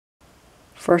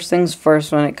First things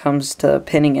first, when it comes to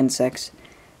pinning insects,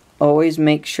 always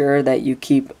make sure that you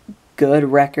keep good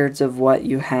records of what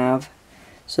you have,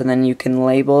 so then you can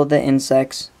label the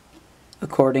insects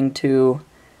according to,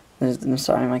 I'm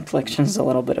sorry, my collection is a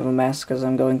little bit of a mess because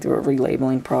I'm going through a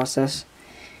relabeling process.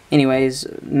 Anyways,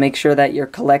 make sure that your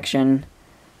collection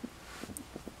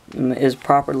is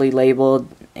properly labeled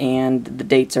and the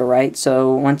dates are right.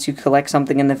 So once you collect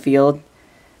something in the field,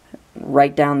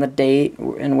 write down the date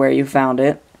and where you found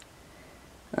it,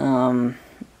 and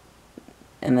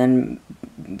then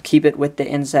keep it with the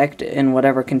insect in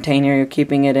whatever container you're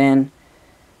keeping it in,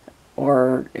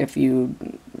 or if you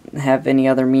have any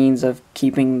other means of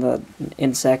keeping the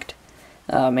insect,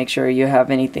 make sure you have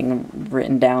anything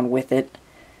written down with it,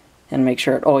 and make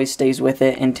sure it always stays with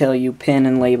it until you pin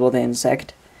and label the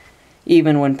insect.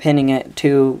 Even when pinning it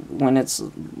too,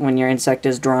 when your insect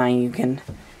is drying,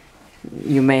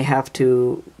 you may have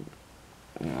to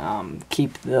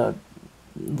keep the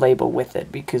label with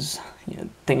it because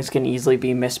things can easily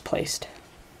be misplaced.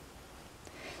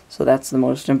 So that's the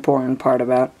most important part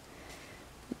about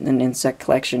an insect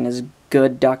collection, is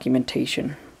good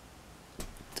documentation.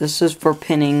 This is for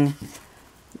pinning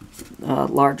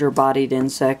larger bodied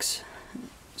insects,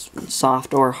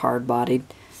 soft or hard bodied.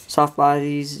 Soft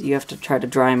bodies, you have to try to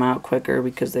dry them out quicker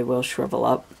because they will shrivel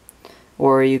up,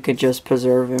 or you could just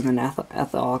preserve them in ethyl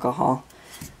alcohol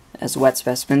as wet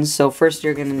specimens. So first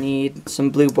you're going to need some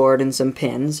blue board and some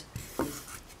pins,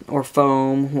 or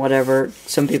foam, whatever.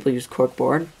 Some people use cork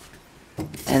board.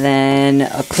 And then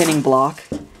a pinning block.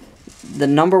 The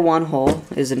number 1 hole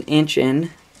is an inch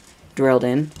in, drilled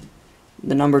in.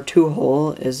 The number 2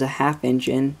 hole is a ½ inch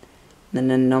in. And then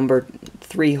the number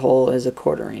 3 hole is a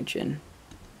 ¼ inch in.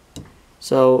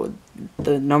 So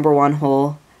the number 1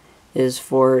 hole is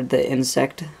for the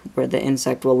insect, where the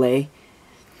insect will lay.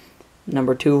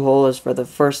 Number 2 hole is for the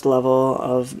first level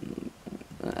of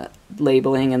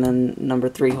labeling, and then number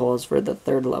 3 hole is for the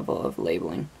third level of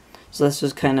labeling. So this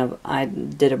was kind of, I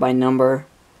did it by number,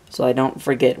 so I don't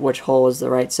forget which hole is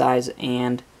the right size,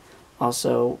 and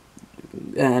also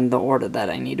the order that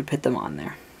I need to put them on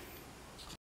there.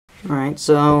 Alright,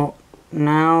 so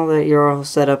now that you're all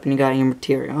set up and you got your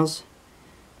materials,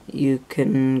 you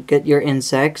can get your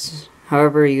insects.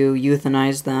 However you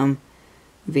euthanize them,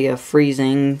 via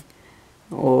freezing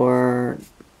or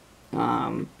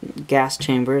gas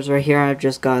chambers. Right here I've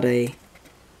just got a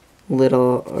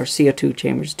little, or CO2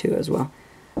 chambers too as well,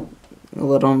 a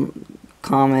little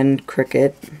common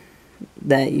cricket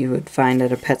that you would find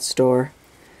at a pet store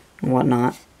and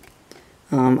whatnot.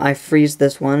 I freeze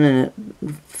this one and it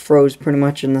froze pretty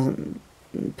much in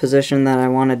the position that I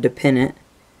wanted to pin it.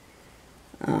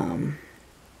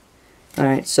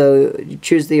 Alright, so you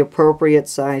choose the appropriate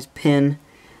size pin.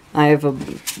 I have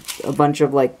a bunch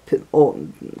of like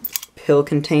old pill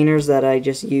containers that I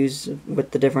just use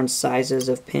with the different sizes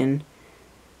of pin.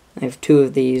 I have 2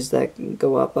 of these that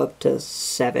go up to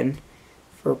 7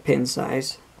 for pin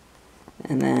size.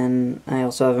 And then I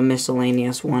also have a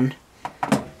miscellaneous one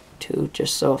too,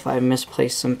 just so if I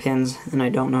misplace some pins and I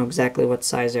don't know exactly what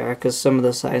size they are, because some of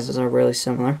the sizes are really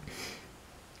similar.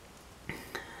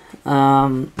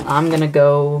 I'm gonna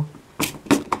go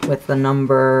with the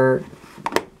number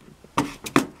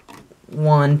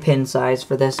 1 pin size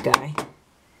for this guy.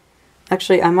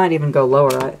 Actually, I might even go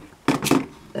lower.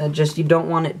 Just you don't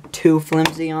want it too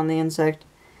flimsy on the insect.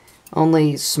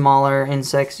 Only smaller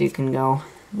insects you can go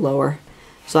lower.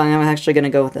 So I'm actually going to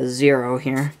go with a 0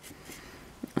 here.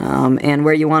 And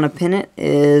where you want to pin it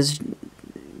is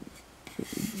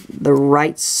the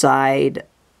right side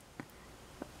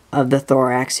of the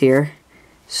thorax here.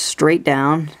 Straight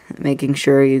down, making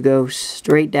sure you go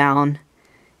straight down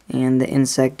and the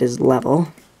insect is level.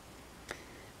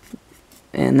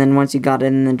 And then once you got it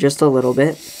in just a little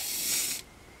bit,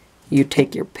 you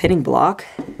take your pinning block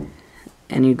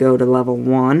and you go to level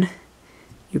 1.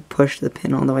 You push the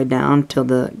pin all the way down till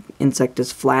the insect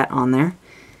is flat on there.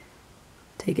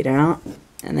 Take it out,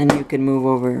 and then you can move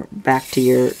over back to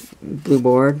your blue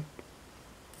board.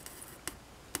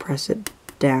 Press it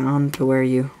down to where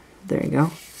there you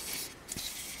go,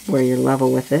 where you're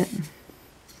level with it.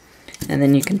 And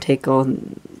then you can take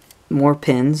more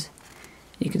pins.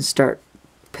 You can start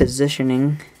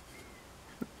positioning.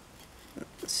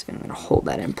 So I'm going to hold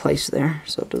that in place there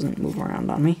so it doesn't move around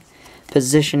on me.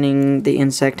 Positioning the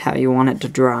insect how you want it to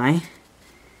dry.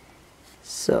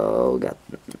 So got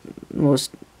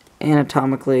most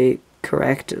anatomically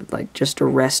correct, like just a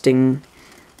resting.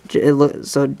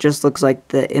 So it just looks like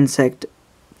the insect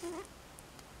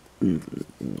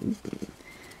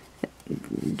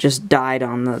just died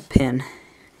on the pin,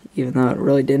 even though it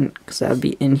really didn't, because that would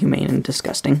be inhumane and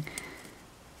disgusting.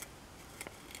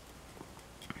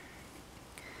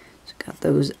 Got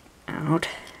those out.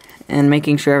 And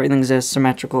making sure everything's as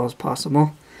symmetrical as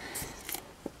possible.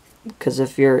 Because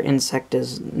if your insect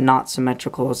is not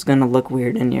symmetrical, it's going to look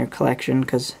weird in your collection,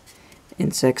 because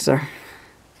insects are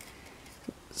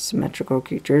symmetrical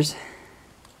creatures.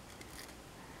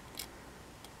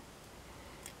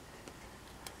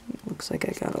 Looks like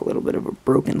I got a little bit of a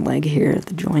broken leg here at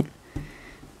the joint.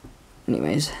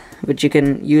 Anyways, but you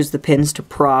can use the pins to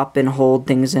prop and hold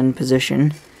things in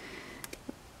position.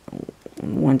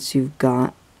 Once you've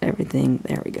got everything,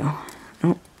 there we go.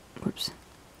 Oh, whoops.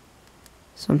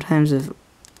 Sometimes if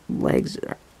legs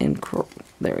are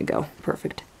there we go,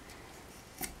 perfect.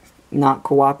 Not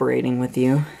cooperating with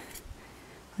you.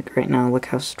 Like right now, look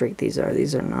how straight these are.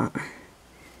 These are not.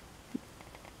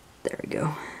 There we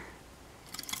go.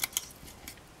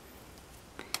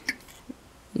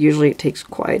 Usually it takes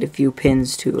quite a few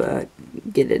pins to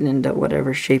get it into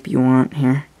whatever shape you want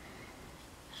here.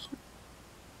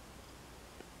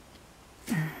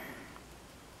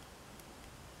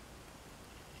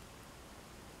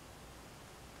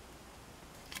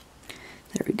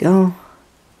 There we go.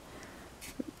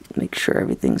 Make sure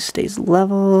everything stays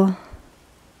level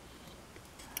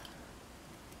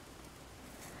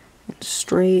and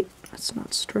straight. That's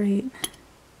not straight.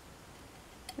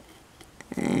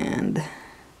 And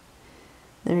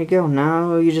there you go.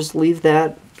 Now you just leave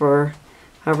that for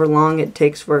however long it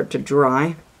takes for it to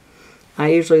dry. I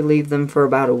usually leave them for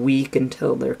about a week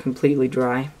until they're completely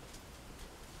dry.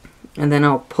 And then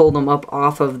I'll pull them up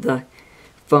off of the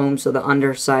foam so the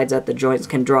undersides at the joints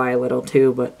can dry a little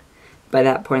too, but by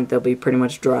that point they'll be pretty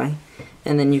much dry.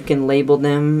 And then you can label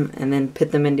them and then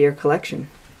put them into your collection.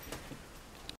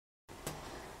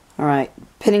 Alright,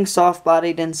 pinning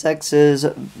soft-bodied insects is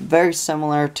very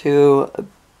similar to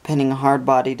pinning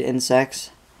hard-bodied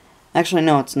insects. Actually,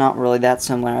 no, it's not really that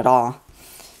similar at all.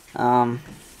 The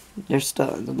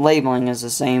labeling is the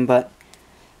same, but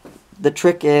the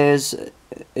trick is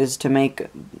to make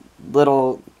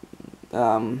little,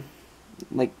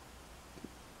 like,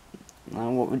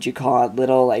 what would you call it?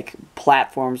 Little, like,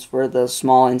 platforms for the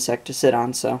small insect to sit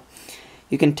on. So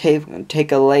you can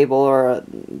take a label or a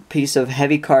piece of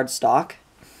heavy cardstock,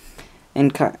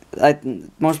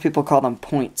 and most people call them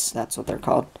points. That's what they're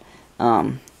called.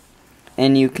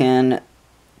 And you can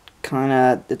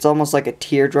it's almost like a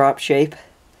teardrop shape.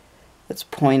 It's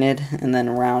pointed and then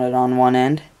rounded on one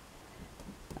end.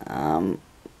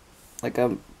 Like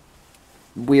a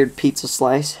weird pizza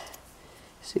slice.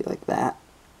 See, like that.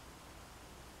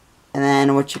 And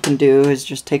then what you can do is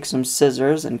just take some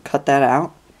scissors and cut that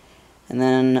out. And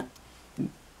then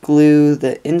glue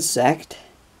the insect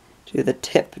to the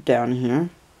tip down here.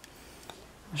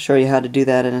 I'll show you how to do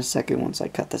that in a second once I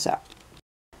cut this out.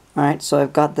 Alright, so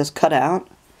I've got this cut out,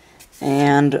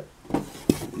 and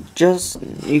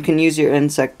you can use your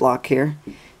insect block here.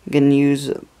 You can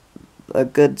use a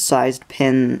good sized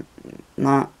pin.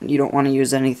 You don't want to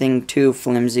use anything too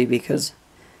flimsy because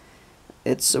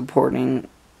it's supporting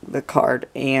the card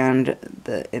and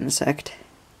the insect.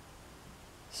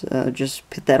 So just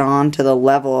put that on to the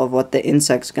level of what the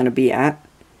insect's going to be at.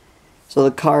 So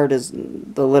the card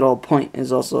the little point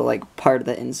is also like part of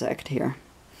the insect here.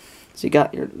 So you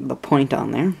got the point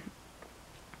on there.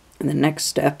 And the next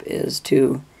step is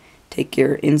to take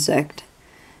your insect.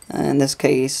 In this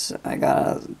case, I got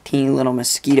a teeny little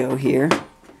mosquito here.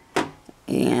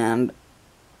 And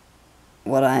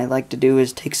what I like to do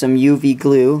is take some UV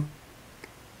glue,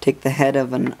 take the head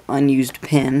of an unused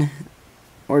pin,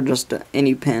 or just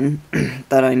any pin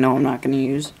that I know I'm not going to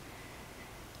use,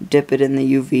 dip it in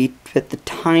the UV, put the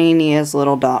tiniest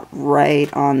little dot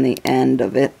right on the end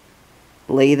of it,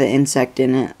 lay the insect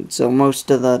in it, so most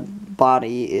of the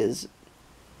body is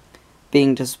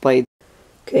being displayed.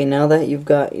 Okay, now that you've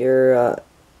got your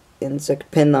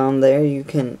insect pinned on there, you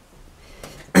can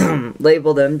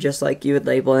label them just like you would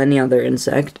label any other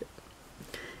insect.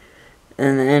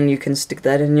 And then you can stick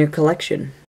that in your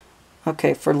collection.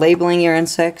 Okay, for labeling your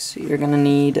insects, you're going to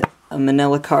need a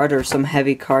manila card or some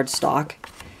heavy cardstock.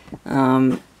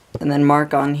 And then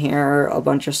mark on here a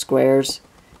bunch of squares,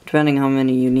 depending how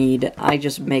many you need. I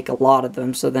just make a lot of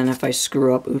them, so then if I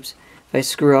screw up, if I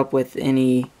screw up with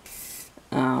any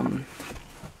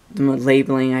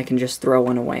labeling, I can just throw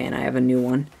one away and I have a new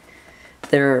one.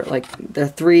 They're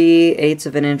 3/8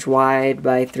 of an inch wide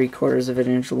by 3/4 of an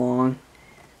inch long,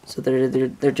 so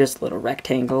they're just little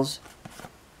rectangles.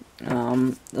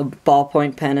 A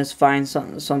ballpoint pen is fine.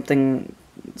 Something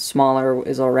smaller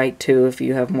is alright too if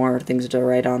you have more things to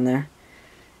write on there.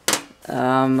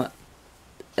 An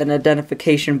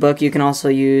identification book, you can also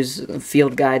use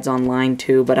field guides online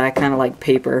too, but I kind of like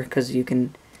paper because you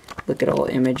can look at all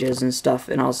images and stuff,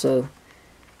 and also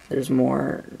there's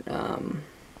more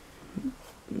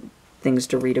things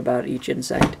to read about each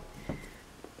insect.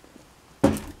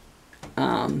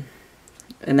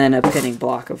 And then a pinning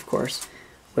block, of course,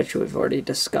 which we've already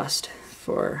discussed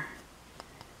for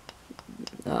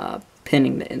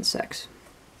pinning the insects.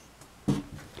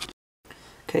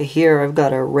 Okay, here I've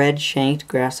got a red-shanked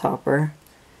grasshopper,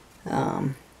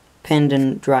 pinned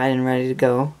and dried and ready to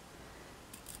go.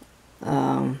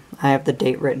 I have the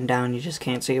date written down, you just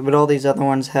can't see it, but all these other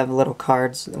ones have little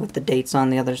cards with the dates on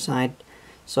the other side,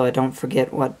 so I don't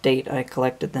forget what date I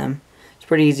collected them. It's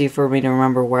pretty easy for me to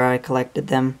remember where I collected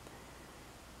them,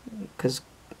 because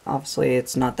obviously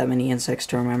it's not that many insects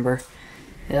to remember.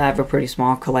 I have a pretty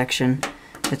small collection.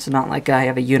 It's not like I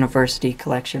have a university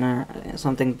collection or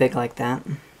something big like that.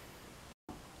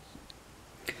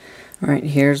 Alright,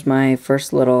 here's my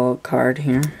first little card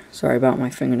here. Sorry about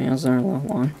my fingernails, they're a little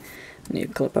long. I need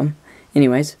to clip them.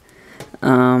 Anyways,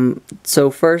 so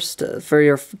first, for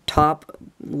your top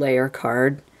layer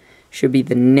card, should be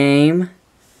the name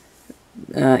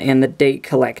and the date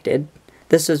collected.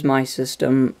 This is my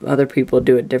system. Other people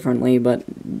do it differently, but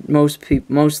most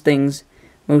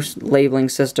labeling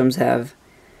systems have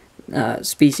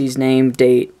species name,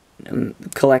 date,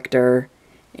 collector,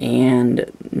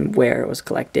 and where it was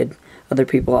collected. Other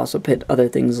people also put other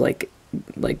things like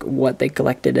what they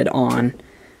collected it on,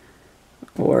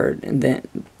 or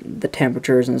the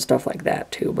temperatures and stuff like that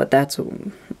too. But that's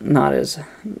not as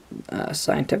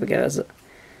scientific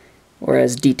or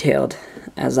as detailed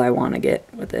as I want to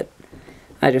get with it.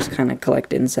 I just kind of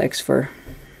collect insects for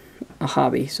a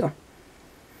hobby. So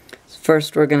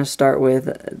first we're going to start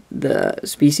with the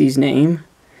species name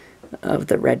of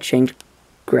the red-shanked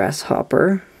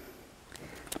grasshopper.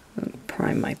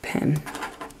 Prime my pen.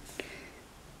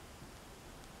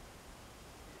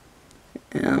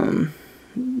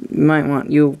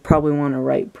 You probably want to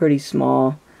write pretty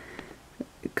small,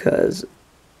 because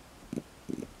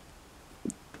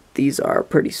these are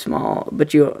pretty small,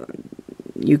 but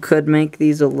you could make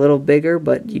these a little bigger,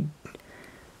 but you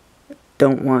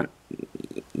don't want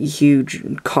huge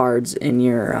cards in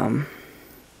your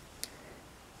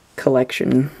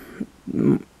collection.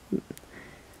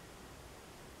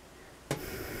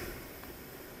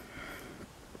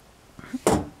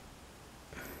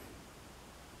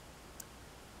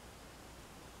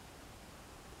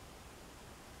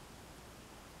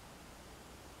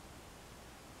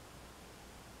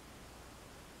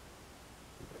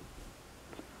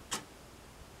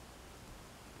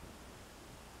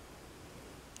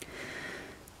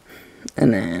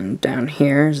 And then down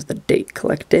here is the date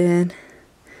collected.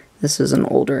 This is an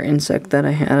older insect that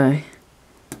I had. I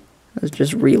was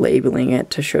just relabeling it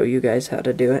to show you guys how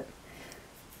to do it.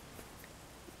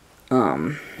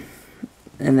 And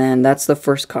then that's the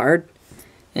first card.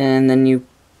 And then you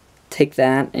take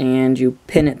that and you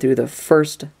pin it through the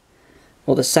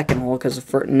second hole, because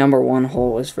the number 1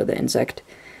 hole is for the insect.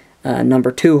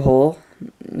 Number 2 hole,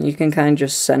 you can kind of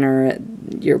just center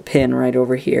your pin right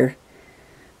over here.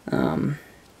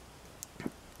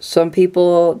 Some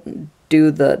people do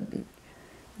the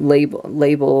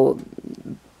label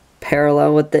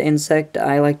parallel with the insect.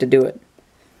 I like to do it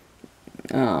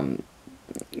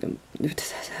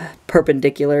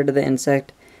perpendicular to the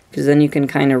insect, because then you can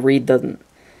kind of read the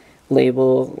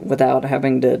label without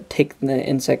having to take the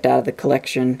insect out of the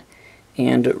collection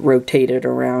and rotate it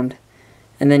around,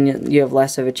 and then you have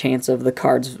less of a chance of the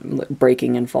cards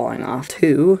breaking and falling off.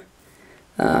 2,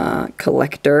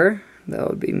 collector, that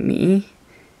would be me.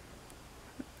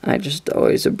 I just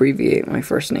always abbreviate my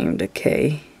first name to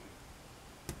K.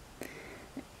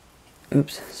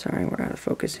 Oops, sorry, we're out of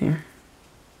focus here.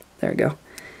 There we go.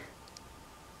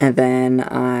 And then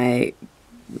I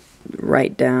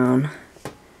write down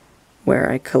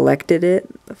where I collected it.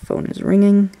 The phone is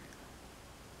ringing.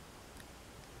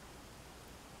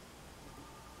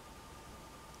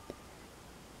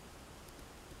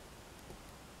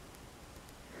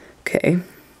 Okay.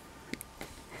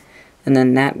 And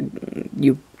then that,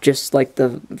 you just like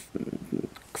the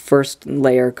first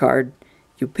layer card,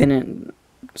 you pin it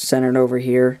centered over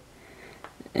here,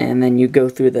 and then you go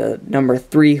through the number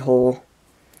 3 hole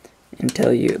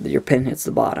until your pin hits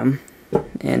the bottom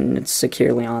and it's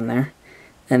securely on there,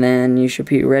 and then you should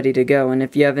be ready to go. And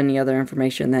if you have any other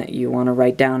information that you want to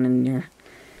write down in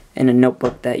a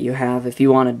notebook that you have, if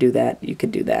you want to do that, you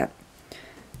could do that.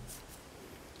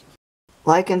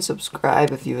 Like and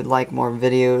subscribe if you would like more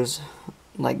videos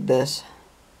like this,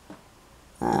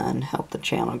 and help the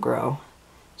channel grow,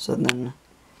 so then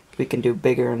we can do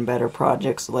bigger and better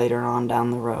projects later on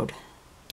down the road.